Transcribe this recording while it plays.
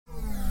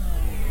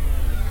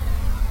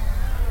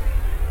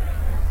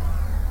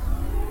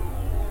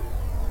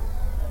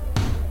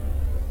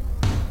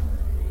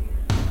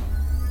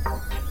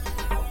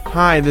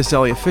Hi, this is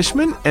Elliot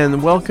Fishman,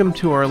 and welcome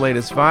to our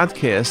latest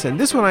vodcast. And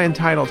this one I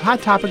entitled Hot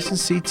Topics in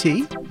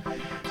CT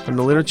from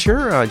the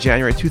literature,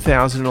 January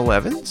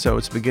 2011, so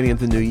it's the beginning of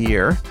the new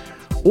year,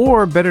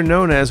 or better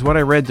known as what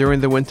I read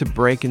during the winter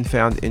break and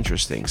found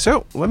interesting.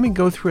 So let me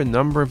go through a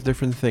number of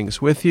different things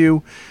with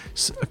you.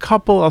 A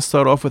couple I'll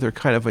start off with are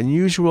kind of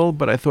unusual,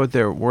 but I thought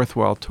they were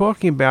worthwhile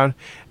talking about,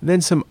 and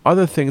then some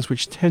other things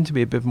which tend to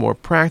be a bit more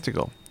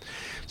practical.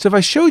 So if I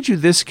showed you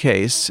this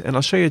case, and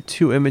I'll show you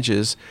two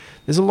images,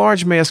 there's a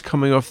large mass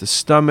coming off the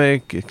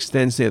stomach,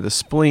 extends near the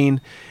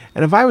spleen,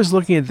 and if I was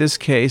looking at this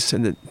case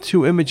and the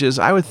two images,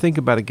 I would think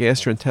about a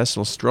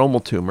gastrointestinal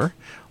stromal tumor,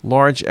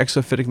 large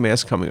exophytic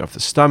mass coming off the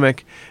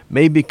stomach.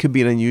 Maybe it could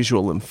be an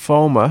unusual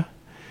lymphoma,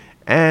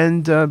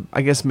 and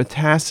I guess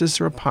metastasis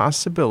are a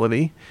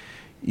possibility.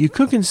 You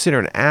could consider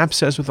an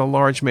abscess with a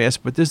large mass,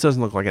 but this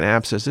doesn't look like an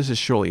abscess. This is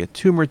surely a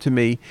tumor to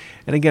me.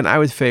 And again, I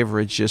would favor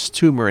a just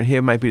tumor, and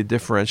here might be the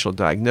differential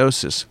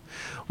diagnosis.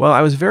 Well,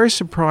 I was very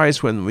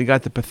surprised when we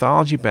got the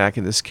pathology back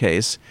in this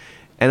case,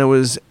 and it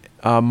was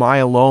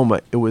myeloma.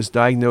 It was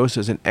diagnosed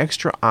as an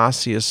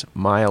extraosseous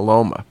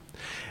myeloma.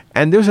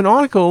 And there's an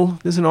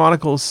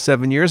article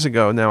 7 years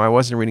ago. Now, I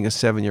wasn't reading a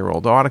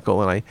 7-year-old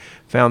article, and I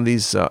found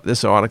this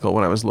article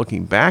when I was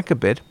looking back a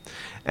bit.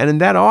 And in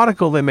that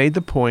article, they made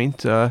the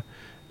point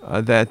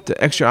that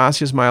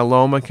extraosseous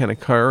myeloma can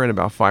occur in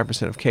about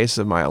 5% of cases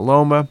of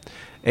myeloma.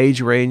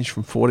 Age range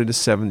from 40 to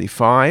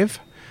 75.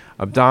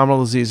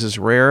 Abdominal disease is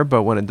rare,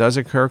 but when it does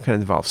occur, it can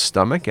involve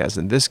stomach, as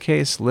in this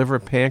case, liver,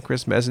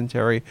 pancreas,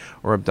 mesentery,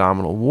 or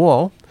abdominal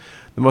wall.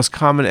 The most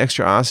common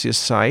extraosseous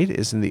site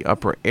is in the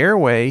upper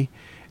airway,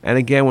 and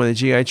again, when the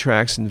GI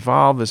tract's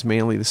involved, it's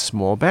mainly the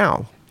small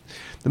bowel.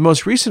 The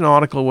most recent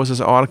article was this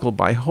article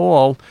by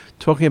Hall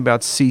talking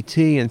about CT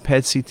and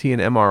PET-CT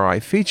and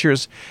MRI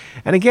features,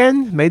 and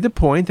again made the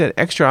point that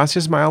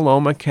extraosseous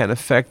myeloma can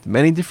affect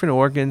many different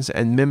organs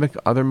and mimic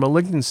other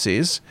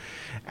malignancies.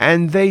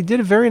 And they did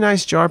a very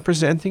nice job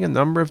presenting a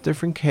number of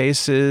different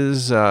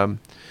cases,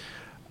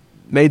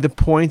 made the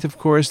point, of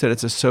course, that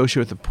it's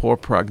associated with a poor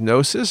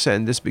prognosis,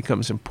 and this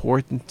becomes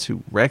important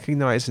to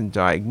recognize and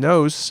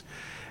diagnose.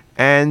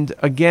 And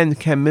again,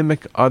 can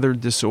mimic other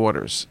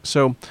disorders.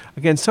 So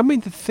again,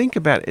 something to think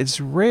about.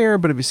 It's rare,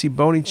 but if you see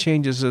bony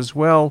changes as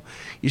well,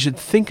 you should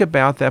think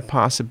about that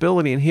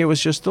possibility. And here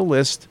was just a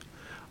list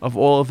of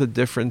all of the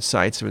different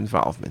sites of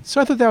involvement.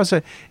 So I thought that was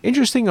an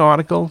interesting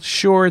article,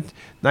 short,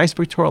 nice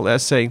pictorial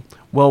essay,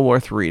 well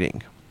worth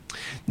reading.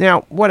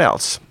 Now, what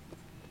else?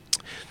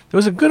 There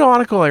was a good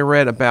article I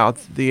read about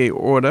the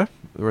aorta.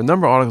 There were a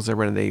number of articles I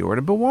read on the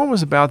aorta, but one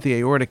was about the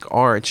aortic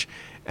arch.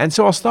 And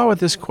so I'll start with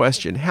this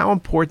question. How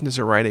important is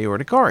a right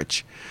aortic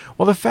arch?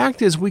 Well, the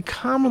fact is we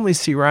commonly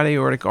see right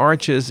aortic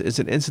arches as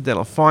an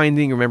incidental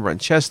finding. Remember, on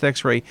chest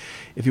x-ray,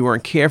 if you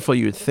weren't careful,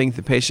 you would think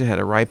the patient had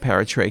a right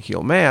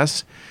paratracheal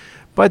mass.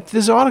 But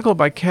this article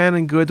by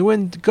Cannon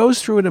Goodwin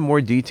goes through it in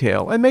more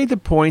detail and made the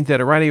point that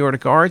a right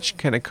aortic arch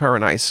can occur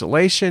in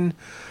isolation,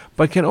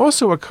 but can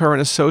also occur in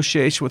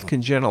association with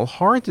congenital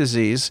heart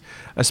disease,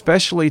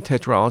 especially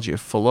tetralogy of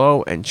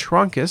Fallot and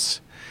truncus.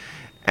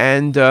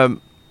 And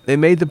they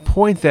made the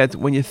point that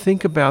when you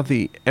think about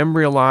the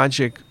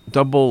embryologic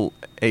double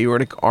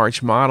aortic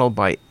arch model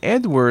by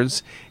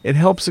Edwards, it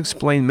helps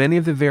explain many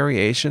of the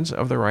variations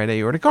of the right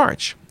aortic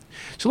arch.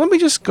 So let me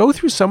just go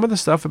through some of the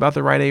stuff about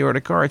the right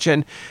aortic arch.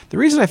 And the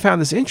reason I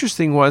found this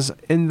interesting was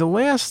in the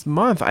last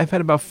month, I've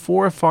had about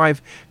 4 or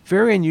 5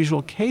 very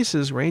unusual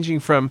cases ranging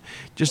from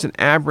just an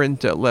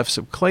aberrant left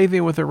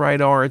subclavian with a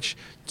right arch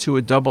to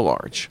a double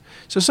arch.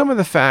 So some of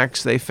the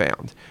facts they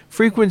found.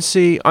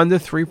 Frequency under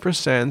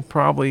 3%,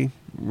 probably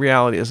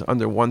reality is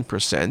under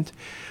 1%.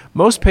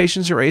 Most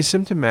patients are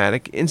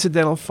asymptomatic.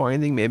 Incidental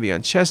finding maybe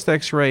on chest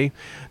x-ray,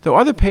 though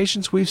other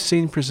patients we've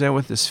seen present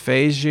with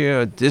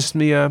dysphagia,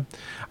 dyspnea.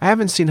 I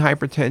haven't seen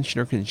hypertension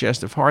or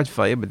congestive heart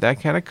failure, but that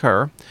can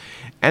occur.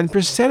 And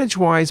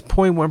percentage-wise,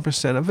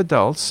 0.1% of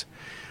adults.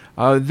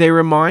 They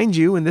remind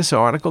you in this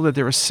article that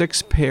there are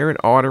 6 paired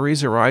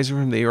arteries arising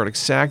from the aortic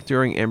sac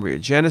during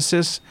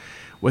embryogenesis,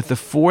 with the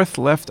 4th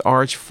left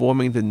arch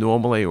forming the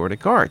normal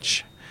aortic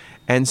arch.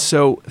 And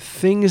so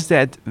things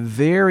that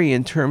vary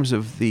in terms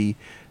of the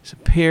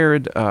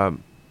paired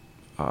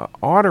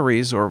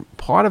arteries or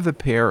part of the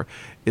pair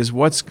is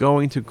what's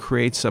going to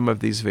create some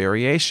of these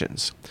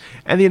variations.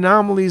 And the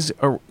anomalies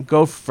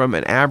go from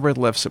an aberrant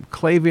left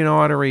subclavian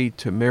artery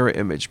to mirror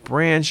image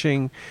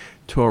branching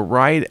to a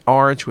right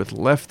arch with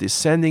left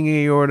descending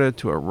aorta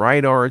to a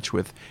right arch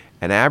with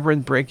an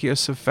aberrant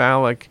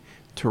brachiocephalic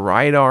to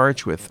right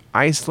arch with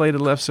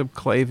isolated left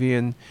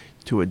subclavian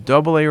to a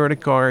double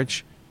aortic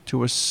arch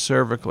to a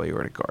cervical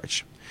aortic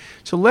arch.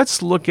 So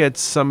let's look at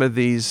some of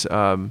these,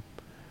 and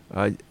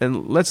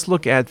let's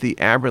look at the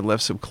aberrant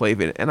left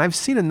subclavian. And I've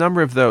seen a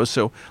number of those,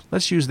 so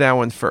let's use that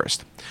one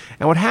first.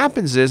 And what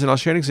happens is, and I'll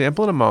show you an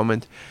example in a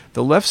moment,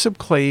 the left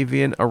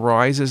subclavian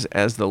arises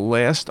as the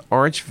last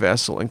arch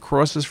vessel and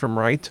crosses from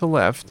right to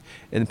left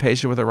in the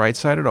patient with a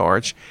right-sided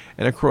arch,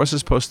 and it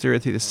crosses posterior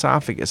to the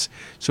esophagus.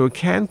 So it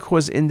can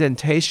cause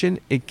indentation.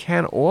 It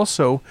can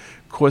also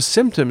cause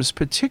symptoms,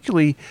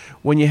 particularly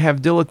when you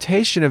have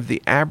dilatation of the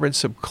aberrant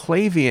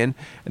subclavian,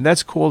 and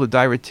that's called the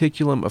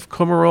diverticulum of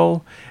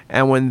Kummerow.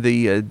 And when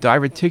the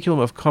diverticulum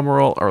of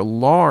Kummerow are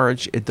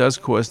large, it does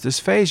cause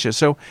dysphagia.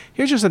 So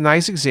here's just a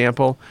nice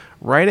example.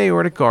 Right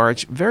aortic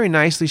arch, very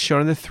nicely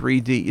shown in the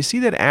 3D. You see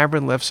that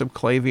aberrant left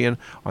subclavian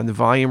on the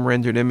volume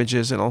rendered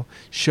images, and I'll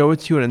show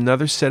it to you in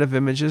another set of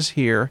images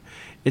here.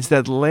 It's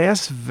that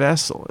last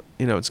vessel,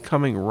 it's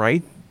coming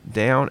right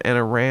down and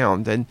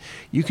around. And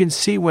you can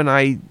see when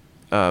I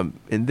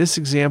in this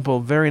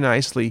example, very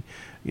nicely,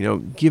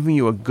 giving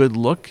you a good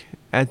look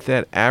at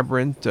that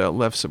aberrant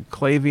left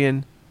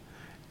subclavian.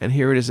 And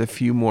here it is, a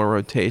few more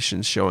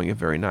rotations showing it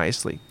very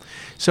nicely.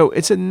 So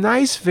it's a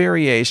nice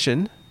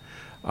variation.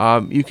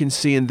 You can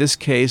see in this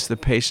case the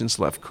patient's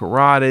left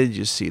carotid.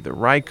 You see the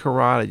right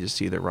carotid. You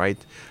see the right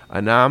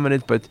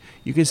innominate. But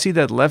you can see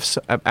that left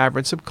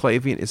aberrant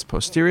subclavian is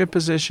posterior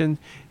positioned.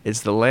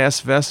 It's the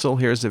last vessel.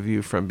 Here's a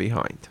view from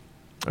behind.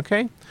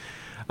 Okay?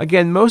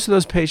 Again, most of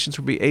those patients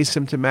will be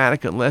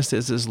asymptomatic unless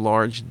there's this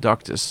large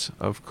ductus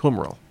of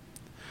Kummerow.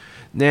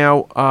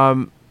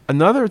 Now,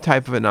 another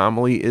type of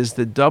anomaly is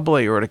the double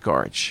aortic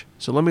arch.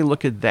 So let me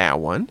look at that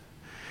one.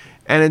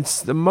 And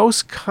it's the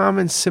most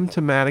common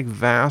symptomatic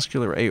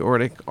vascular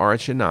aortic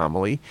arch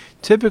anomaly.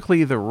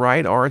 Typically, the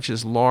right arch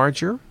is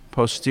larger,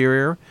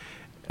 posterior,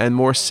 and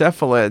more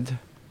cephalad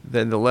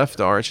than the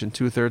left arch in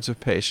 2/3 of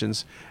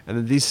patients, and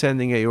the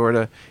descending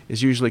aorta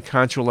is usually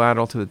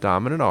contralateral to the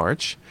dominant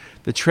arch.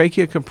 The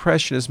trachea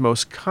compression is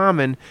most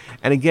common,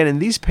 and again, in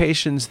these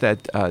patients,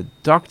 that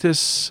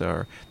ductus,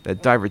 or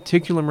that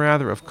diverticulum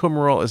rather, of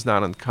Kummerow is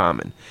not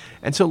uncommon.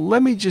 And so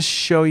let me just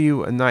show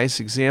you a nice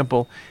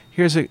example.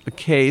 Here's a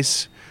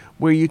case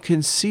where you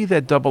can see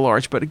that double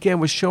arch, but again,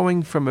 we're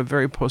showing from a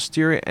very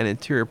posterior and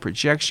anterior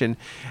projection,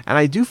 and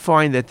I do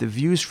find that the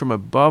views from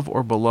above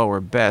or below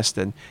are best.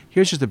 And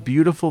here's just a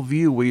beautiful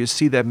view where you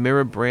see that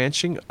mirror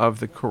branching of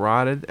the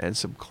carotid and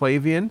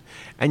subclavian,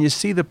 and you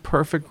see the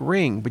perfect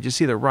ring, but you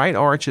see the right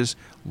arch is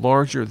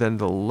larger than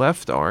the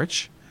left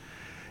arch.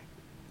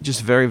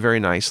 Just very, very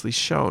nicely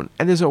shown.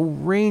 And there's a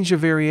range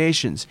of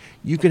variations.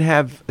 You can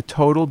have a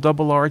total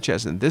double arch,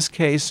 as in this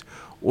case,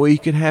 or you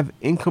can have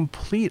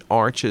incomplete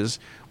arches,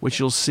 which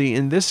you'll see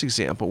in this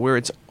example, where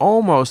it's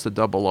almost a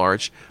double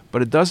arch,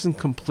 but it doesn't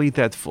complete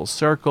that full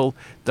circle,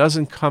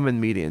 doesn't come in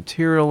meet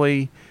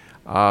anteriorly,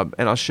 and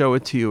I'll show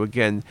it to you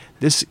again.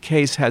 This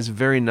case has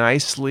very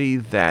nicely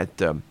that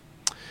the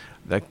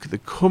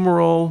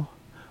Kummerow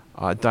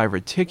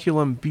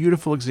diverticulum,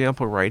 beautiful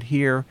example right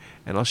here,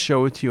 and I'll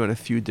show it to you in a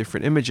few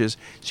different images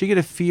so you get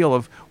a feel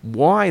of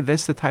why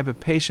that's the type of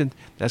patient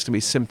that's going to be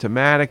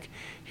symptomatic.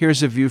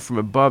 Here's a view from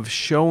above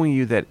showing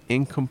you that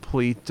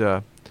incomplete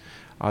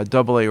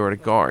double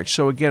aortic arch.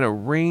 So again, a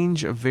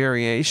range of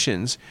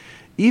variations.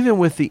 Even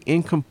with the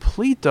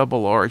incomplete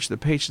double arch, the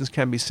patients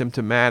can be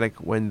symptomatic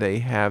when they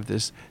have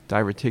this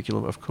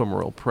diverticulum of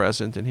Kummerow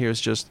present, and here's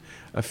just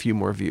a few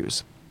more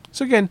views.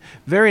 So again,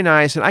 very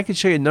nice, and I could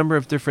show you a number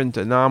of different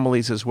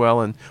anomalies as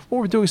well, and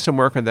we're doing some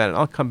work on that, and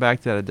I'll come back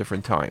to that at a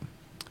different time.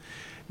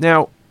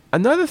 Now,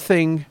 another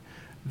thing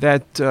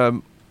that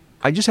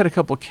I just had a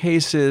couple of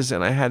cases,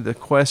 and I had the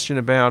question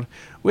about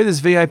with this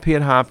VIP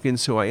at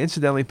Hopkins, who I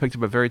incidentally picked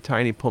up a very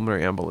tiny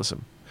pulmonary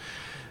embolism.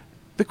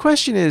 The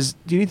question is,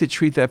 do you need to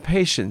treat that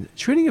patient?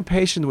 Treating a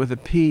patient with a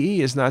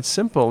PE is not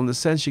simple in the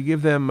sense you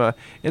give them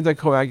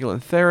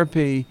anticoagulant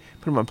therapy,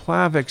 put them on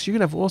Plavix. You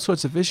can have all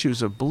sorts of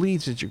issues of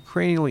bleeds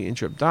intracranially,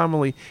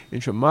 intraabdominally,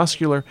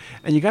 intramuscular,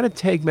 and you got to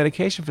take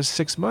medication for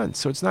 6 months,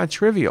 so it's not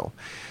trivial.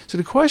 So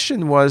the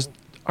question was,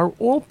 are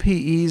all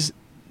PEs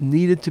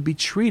needed to be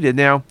treated?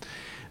 Now,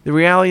 the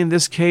reality in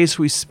this case,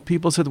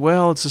 people said,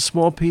 well, it's a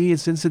small PE,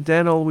 it's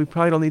incidental, we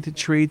probably don't need to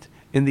treat.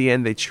 In the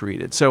end, they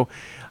treated. So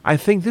I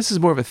think this is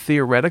more of a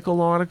theoretical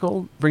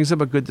article, brings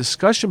up a good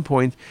discussion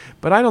point,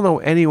 but I don't know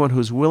anyone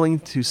who's willing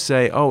to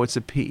say, oh, it's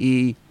a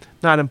PE,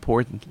 not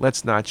important,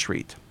 let's not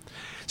treat.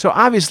 So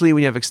obviously,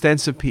 when you have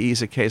extensive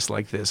PEs, a case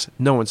like this,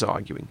 no one's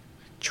arguing.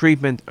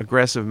 Treatment,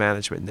 aggressive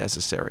management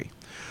necessary.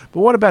 But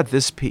what about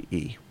this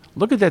PE?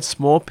 Look at that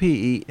small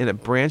PE in a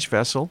branch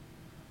vessel,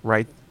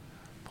 right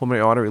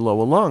pulmonary artery,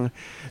 lower lung.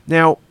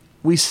 Now,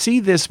 we see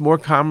this more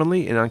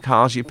commonly in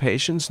oncology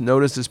patients.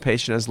 Notice this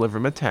patient has liver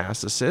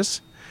metastasis.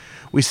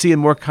 We see it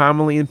more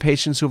commonly in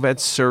patients who've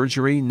had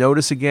surgery.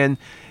 Notice again,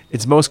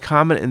 it's most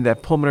common in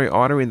that pulmonary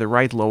artery in the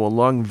right lower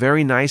lung.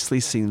 Very nicely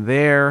seen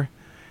there.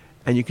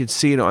 And you can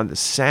see it on the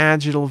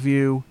sagittal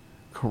view,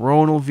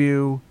 coronal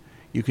view.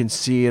 You can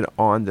see it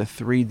on the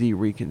 3D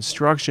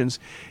reconstructions.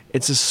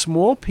 It's a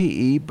small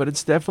PE, but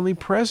it's definitely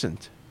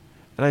present.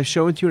 And I've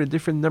shown it to you in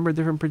a number of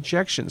different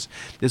projections.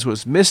 This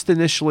was missed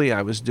initially.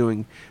 I was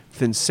doing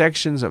thin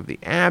sections of the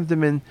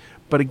abdomen.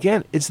 But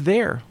again, it's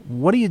there.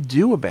 What do you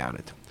do about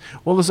it?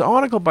 Well, this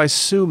article by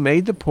Sue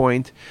made the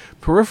point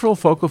peripheral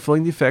focal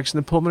filling defects in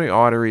the pulmonary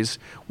arteries,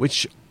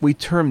 which we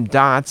term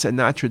DOTS and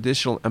not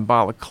traditional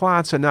embolic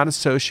clots, are not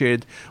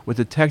associated with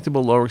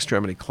detectable lower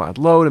extremity clot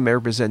load and may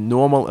represent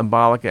normal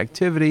embolic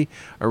activity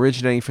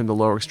originating from the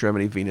lower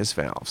extremity venous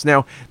valves.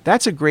 Now,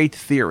 that's a great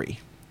theory,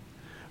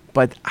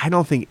 but I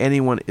don't think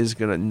anyone is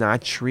going to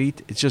not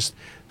treat. It's just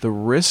the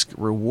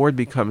risk-reward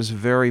becomes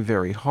very,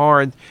 very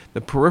hard.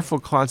 The peripheral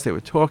clots they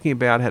were talking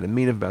about had a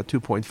mean of about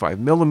 2.5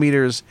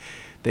 millimeters.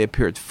 They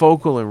appeared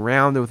focal and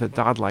rounded with a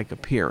dot-like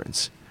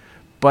appearance.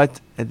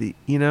 But,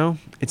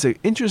 it's an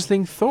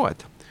interesting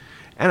thought.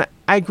 And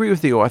I agree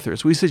with the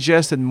authors. We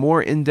suggested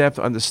more in-depth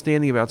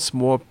understanding about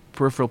small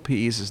peripheral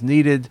PEs is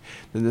needed.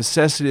 The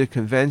necessity of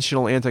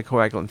conventional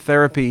anticoagulant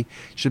therapy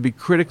should be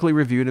critically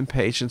reviewed in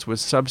patients with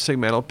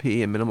subsegmental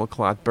PE and minimal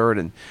clot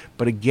burden.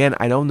 But again,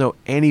 I don't know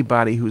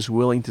anybody who's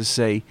willing to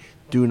say,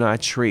 do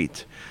not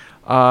treat.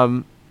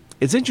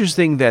 It's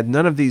interesting that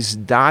none of these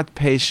DOT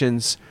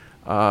patients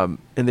in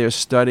their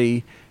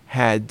study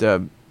had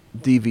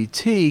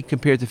DVT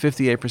compared to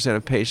 58%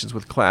 of patients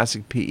with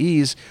classic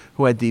PEs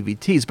who had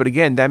DVTs. But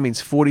again, that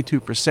means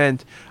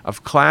 42%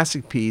 of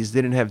classic PEs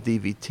didn't have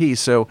DVT.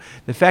 So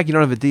the fact you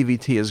don't have a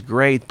DVT is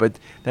great, but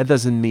that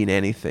doesn't mean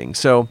anything.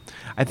 So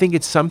I think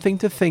it's something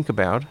to think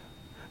about,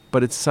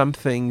 but it's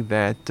something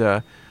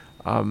that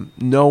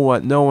no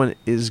one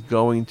is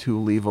going to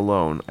leave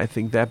alone. I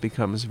think that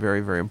becomes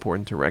very, very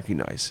important to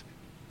recognize.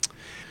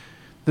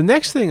 The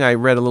next thing I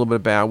read a little bit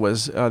about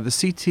was the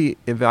CT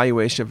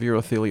evaluation of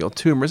urothelial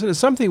tumors, and it's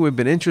something we've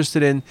been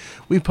interested in.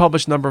 We've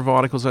published a number of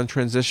articles on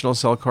transitional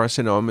cell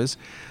carcinomas.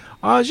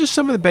 Just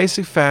some of the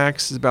basic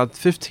facts is about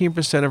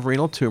 15% of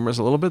renal tumors,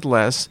 a little bit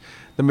less.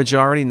 The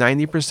majority,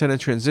 90% of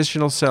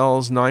transitional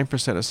cells, 9%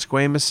 of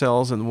squamous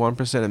cells, and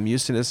 1% of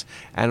mucinous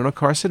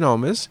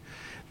adenocarcinomas.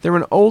 They're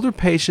in older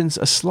patients,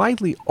 a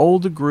slightly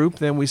older group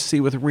than we see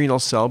with renal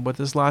cell, but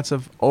there's lots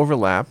of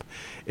overlap.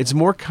 It's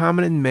more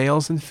common in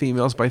males than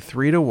females by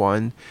 3 to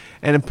 1.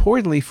 And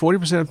importantly,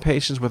 40% of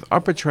patients with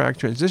upper tract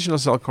transitional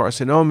cell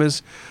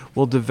carcinomas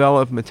will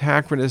develop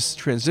metachronous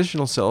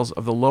transitional cells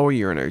of the lower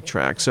urinary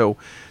tract. So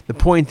the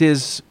point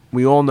is,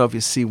 we all know if you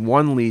see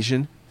one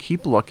lesion,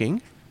 keep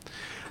looking.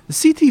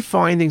 The CT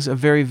findings are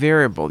very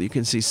variable. You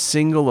can see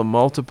single or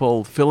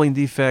multiple filling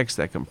defects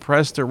that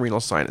compress the renal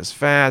sinus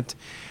fat.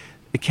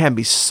 It can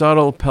be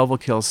subtle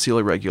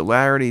pelvic-calcaneal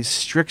irregularities,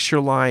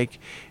 stricture-like.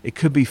 It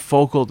could be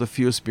focal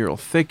diffuse mural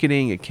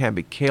thickening. It can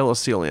be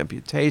calyceal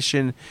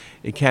amputation.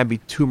 It can be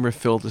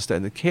tumor-filled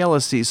distended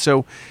calyces.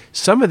 So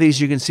some of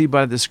these you can see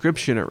by the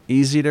description are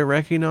easy to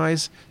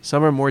recognize.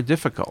 Some are more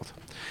difficult.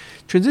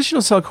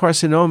 Transitional cell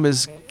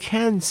carcinomas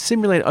can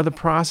simulate other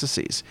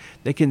processes.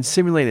 They can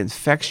simulate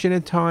infection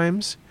at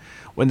times.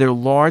 When they're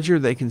larger,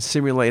 they can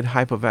simulate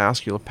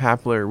hypovascular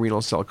papillary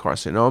renal cell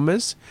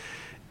carcinomas.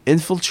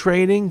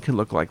 Infiltrating can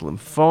look like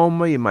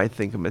lymphoma. You might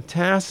think of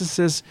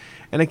metastasis,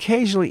 and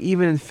occasionally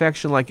even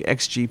infection like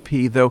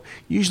XGP, though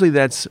usually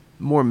that's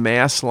more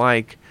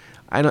mass-like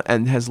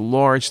and has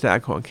large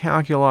Staghorn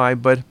calculi,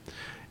 but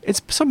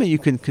it's something you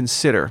can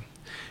consider.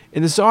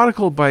 In this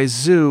article by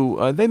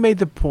Zhu, they made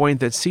the point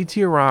that CT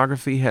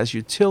urography has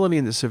utility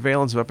in the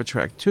surveillance of upper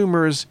tract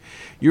tumors.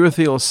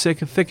 Urothelial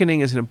thickening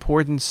is an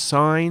important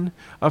sign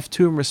of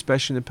tumor,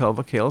 especially in the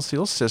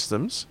pelvic-calcaneal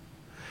systems.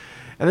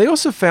 And they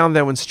also found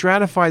that when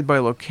stratified by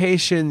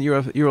location,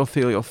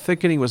 urothelial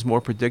thickening was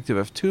more predictive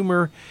of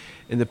tumor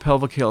in the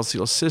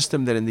pelvic-calcaneal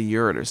system than in the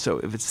ureter. So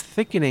if it's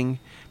thickening,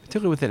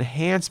 particularly with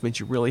enhancement,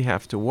 you really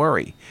have to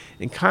worry.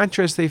 In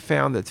contrast, they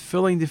found that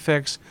filling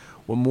defects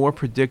were more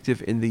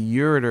predictive in the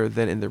ureter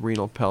than in the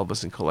renal,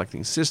 pelvis, and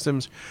collecting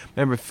systems.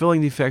 Remember,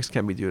 filling defects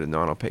can be due to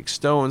non-opaque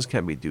stones,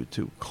 can be due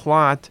to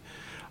clot,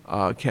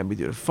 can be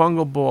due to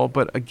fungal ball,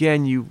 but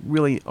again, you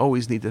really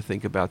always need to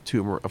think about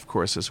tumor, of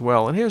course, as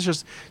well. And here's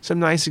just some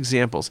nice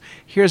examples.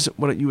 Here's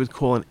what you would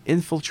call an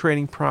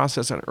infiltrating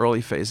process on early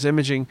phase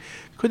imaging.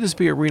 Could this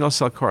be a renal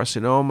cell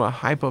carcinoma,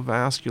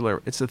 hypovascular?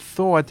 It's a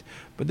thought,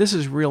 but this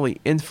is really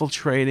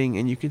infiltrating,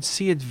 and you can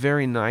see it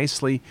very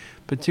nicely,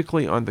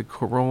 particularly on the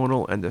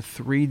coronal and the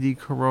 3D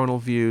coronal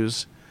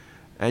views.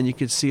 And you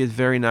can see it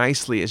very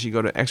nicely as you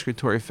go to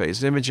excretory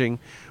phase imaging,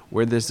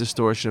 where there's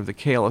distortion of the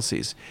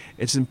calyces.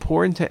 It's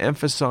important to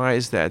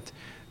emphasize that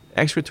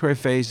excretory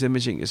phase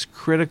imaging is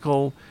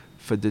critical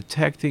for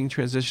detecting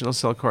transitional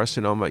cell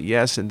carcinoma.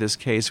 Yes, in this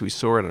case, we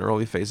saw it in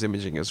early phase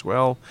imaging as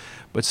well.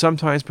 But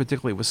sometimes,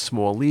 particularly with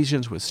small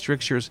lesions, with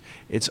strictures,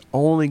 it's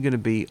only going to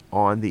be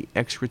on the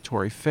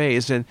excretory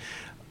phase. And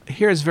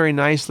here's very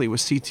nicely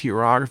with CT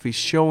urography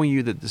showing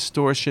you the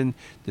distortion,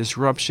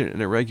 disruption,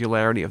 and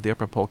irregularity of the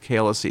upper pole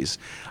calyces.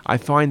 I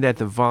find that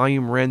the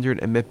volume rendered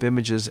and MIP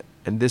images,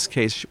 in this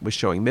case was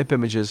showing MIP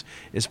images,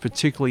 is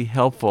particularly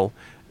helpful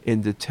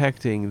in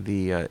detecting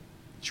the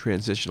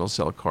transitional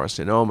cell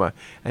carcinoma.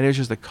 And here's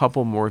just a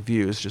couple more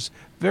views, just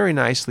very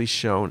nicely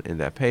shown in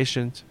that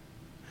patient.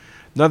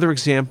 Another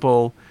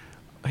example,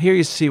 here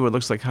you see what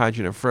looks like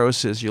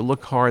hydronephrosis. You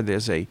look hard,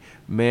 there's a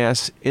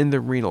mass in the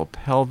renal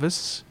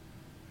pelvis.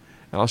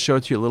 And I'll show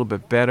it to you a little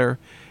bit better.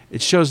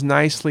 It shows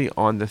nicely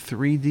on the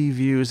 3D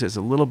views. There's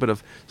a little bit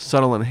of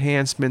subtle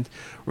enhancement.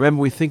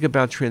 Remember, we think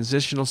about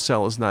transitional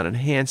cell as not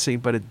enhancing,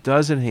 but it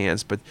does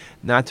enhance, but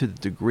not to the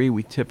degree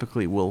we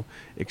typically will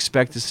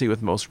expect to see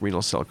with most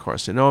renal cell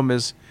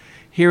carcinomas.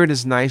 Here it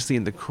is nicely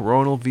in the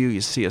coronal view.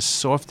 You see a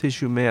soft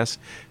tissue mass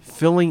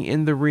filling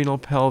in the renal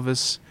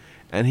pelvis.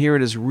 And here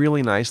it is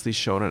really nicely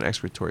shown on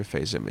expiratory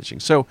phase imaging.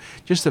 So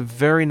just a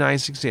very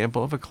nice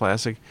example of a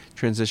classic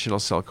transitional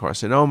cell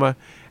carcinoma.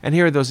 And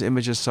here are those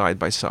images side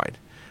by side.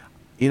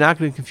 You're not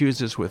going to confuse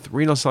this with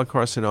renal cell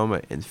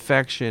carcinoma,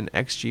 infection,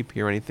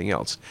 XGP, or anything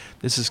else.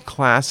 This is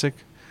classic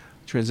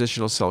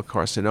transitional cell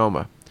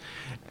carcinoma.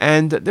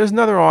 And there's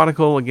another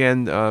article,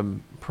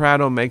 again,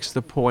 Prado makes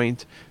the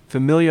point,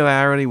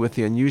 familiarity with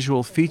the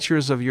unusual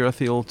features of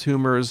urothelial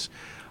tumors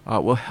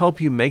will help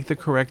you make the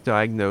correct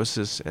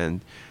diagnosis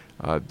and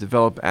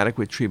develop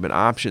adequate treatment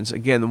options.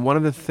 Again, one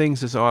of the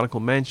things this article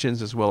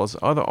mentions, as well as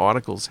other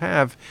articles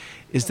have,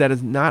 is that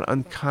it's not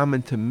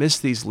uncommon to miss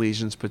these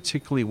lesions,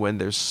 particularly when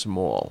they're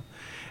small.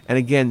 And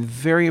again,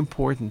 very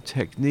important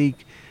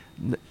technique.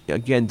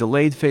 Again,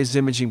 delayed phase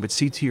imaging, but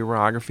CT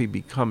urography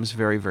becomes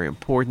very, very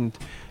important.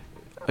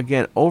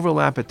 Again,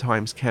 overlap at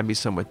times can be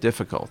somewhat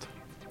difficult.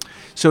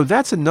 So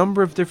that's a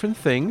number of different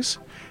things.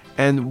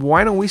 And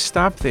why don't we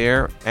stop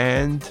there,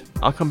 and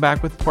I'll come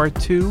back with part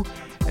 2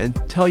 and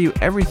tell you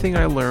everything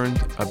I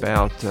learned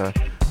about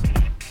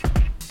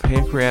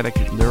pancreatic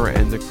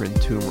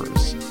neuroendocrine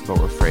tumors, but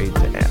we're afraid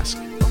to ask.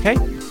 Okay?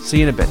 See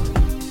you in a bit.